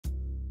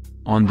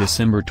On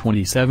December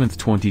 27,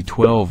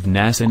 2012,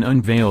 NASA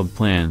unveiled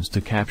plans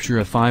to capture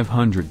a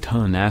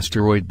 500-ton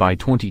asteroid by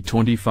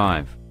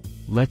 2025.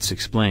 Let's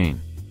explain.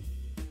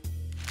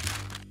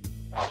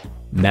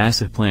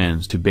 NASA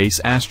plans to base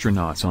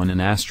astronauts on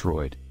an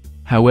asteroid.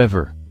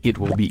 However, it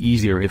will be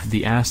easier if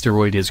the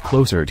asteroid is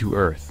closer to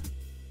Earth.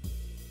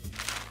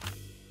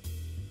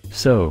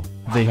 So,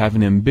 they have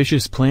an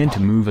ambitious plan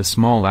to move a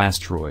small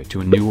asteroid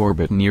to a new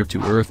orbit near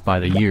to Earth by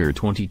the year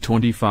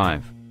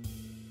 2025.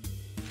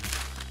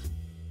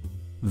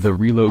 The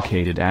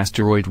relocated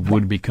asteroid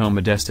would become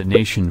a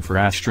destination for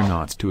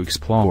astronauts to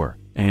explore,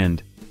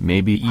 and,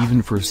 maybe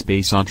even for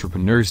space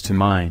entrepreneurs to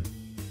mine.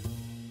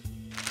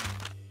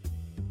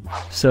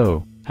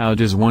 So, how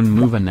does one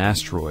move an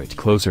asteroid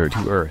closer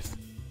to Earth?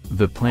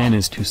 The plan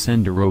is to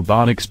send a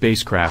robotic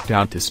spacecraft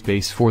out to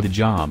space for the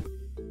job.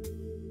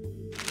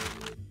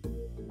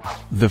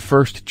 The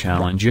first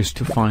challenge is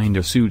to find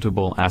a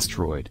suitable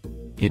asteroid.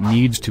 It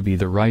needs to be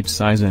the right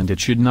size and it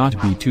should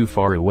not be too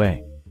far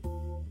away.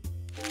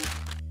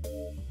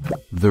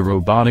 The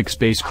robotic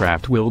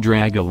spacecraft will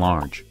drag a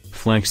large,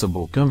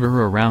 flexible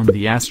cover around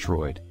the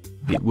asteroid.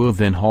 It will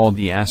then haul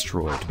the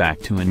asteroid back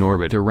to an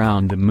orbit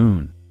around the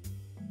Moon.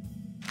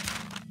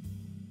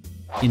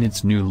 In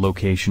its new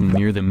location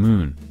near the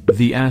Moon,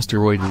 the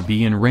asteroid will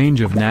be in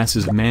range of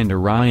NASA's manned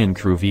Orion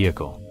crew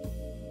vehicle.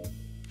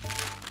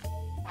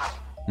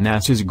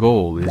 NASA's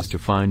goal is to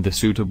find the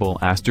suitable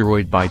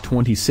asteroid by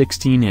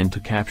 2016 and to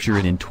capture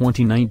it in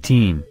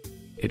 2019.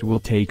 It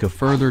will take a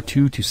further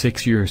 2 to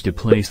 6 years to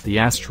place the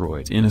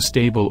asteroid in a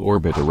stable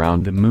orbit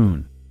around the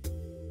Moon.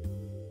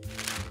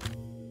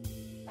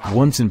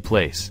 Once in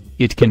place,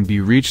 it can be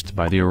reached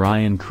by the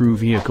Orion crew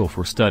vehicle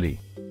for study.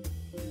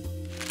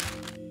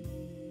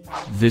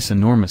 This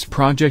enormous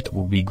project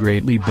will be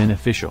greatly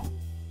beneficial.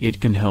 It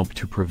can help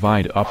to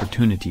provide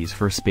opportunities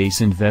for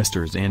space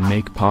investors and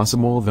make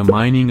possible the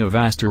mining of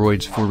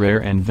asteroids for rare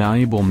and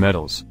valuable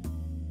metals.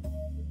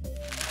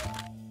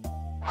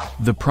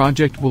 The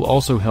project will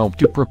also help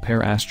to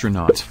prepare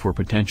astronauts for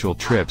potential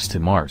trips to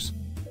Mars.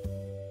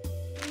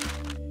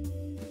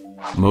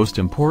 Most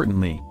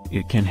importantly,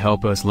 it can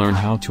help us learn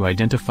how to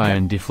identify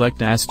and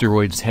deflect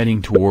asteroids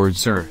heading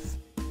towards Earth.